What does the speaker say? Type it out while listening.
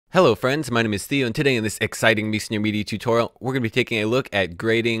Hello friends, my name is Theo, and today in this exciting Media tutorial, we're going to be taking a look at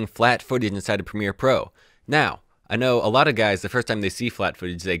grading flat footage inside of Premiere Pro. Now, I know a lot of guys, the first time they see flat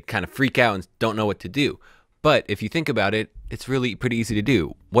footage, they kind of freak out and don't know what to do. But if you think about it, it's really pretty easy to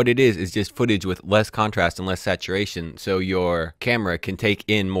do. What it is just footage with less contrast and less saturation, so your camera can take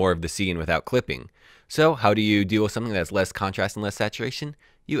in more of the scene without clipping. So how do you deal with something that's less contrast and less saturation?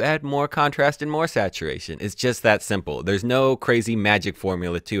 You add more contrast and more saturation. It's just that simple. There's no crazy magic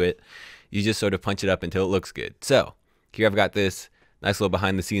formula to it. You just sort of punch it up until it looks good. So here I've got this nice little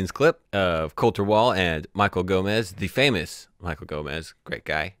behind the scenes clip of Coulter Wall and Michael Gomez, the famous Michael Gomez, great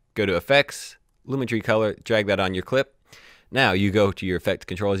guy. Go to Effects, Lumetri Color, drag that on your clip. Now you go to your effect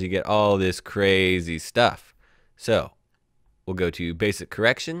controls, you get all this crazy stuff. So we'll go to Basic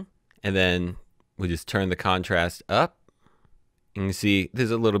Correction, and then we'll just turn the contrast up. You can see this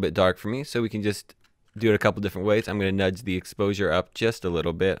is a little bit dark for me, so we can just do it a couple different ways. I'm going to nudge the exposure up just a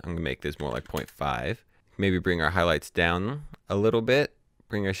little bit. I'm going to make this more like 0.5. Maybe bring our highlights down a little bit.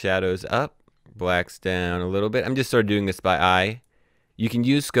 Bring our shadows up. Blacks down a little bit. I'm just sort of doing this by eye. You can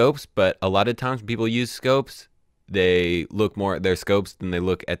use scopes, but a lot of times when people use scopes, they look more at their scopes than they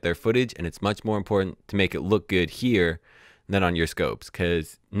look at their footage, and it's much more important to make it look good here than on your scopes,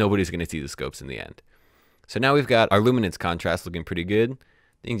 because nobody's going to see the scopes in the end. So now we've got our luminance contrast looking pretty good. Then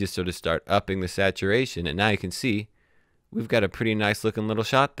you can just sort of start upping the saturation, and now you can see we've got a pretty nice looking little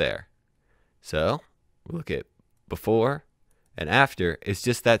shot there. So we'll look at before and after. It's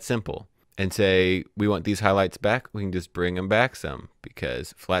just that simple. And say we want these highlights back, we can just bring them back some,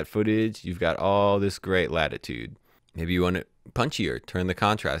 because flat footage, you've got all this great latitude. Maybe you want it punchier, turn the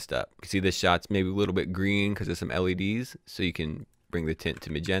contrast up. You see this shot's maybe a little bit green because of some LEDs, so you can bring the tint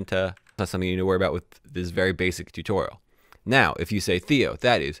to magenta. Not something you need to worry about with this very basic tutorial. Now, if you say, Theo,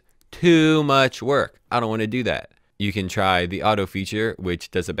 that is too much work, I don't want to do that, you can try the auto feature,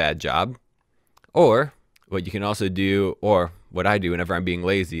 which does a bad job. Or what you can also do, or what I do whenever I'm being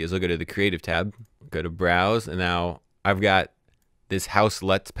lazy, is I'll go to the creative tab, go to browse, and now I've got this house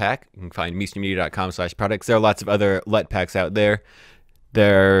LUTs pack. You can find misconceptions.com/products. There are lots of other LUT packs out there.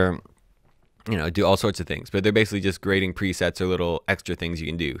 They're, do all sorts of things, but they're basically just grading presets or little extra things you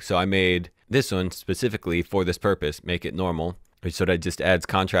can do. So I made this one specifically for this purpose, make it normal, which sort of just adds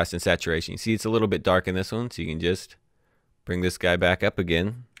contrast and saturation. You see it's a little bit dark in this one, so you can just bring this guy back up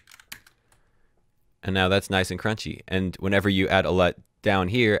again. And now that's nice and crunchy. And whenever you add a LUT down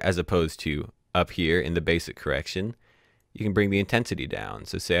here as opposed to up here in the basic correction, you can bring the intensity down.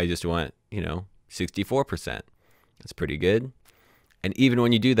 So say I just want, 64%. That's pretty good. And even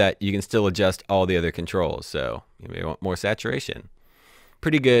when you do that, you can still adjust all the other controls. So you may want more saturation.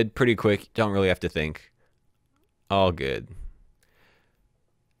 Pretty good, pretty quick. Don't really have to think. All good.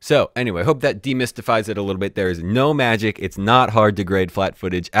 So anyway, hope that demystifies it a little bit. There is no magic. It's not hard to grade flat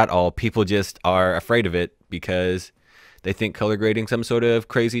footage at all. People just are afraid of it because they think color grading some sort of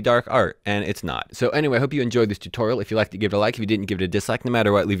crazy dark art, and it's not. So anyway, I hope you enjoyed this tutorial. If you liked it, give it a like. If you didn't, give it a dislike. No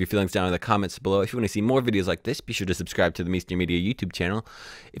matter what, leave your feelings down in the comments below. If you want to see more videos like this, be sure to subscribe to the Media YouTube channel.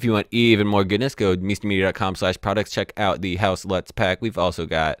 If you want even more goodness, go to misconceptions.com/products. Check out the House LUTs pack. We've also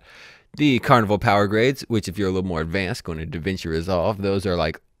got the Carnival Power Grades, which if you're a little more advanced, going to DaVinci Resolve, those are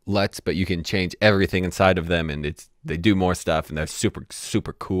like LUTs, but you can change everything inside of them, and they do more stuff, and they're super,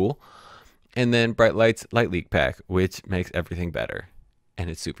 super cool. And then Bright Lights Light Leak Pack, which makes everything better, and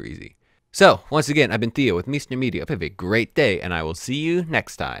it's super easy. So, once again, I've been Theo with Media. Have a great day, and I will see you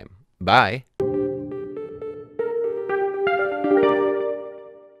next time. Bye.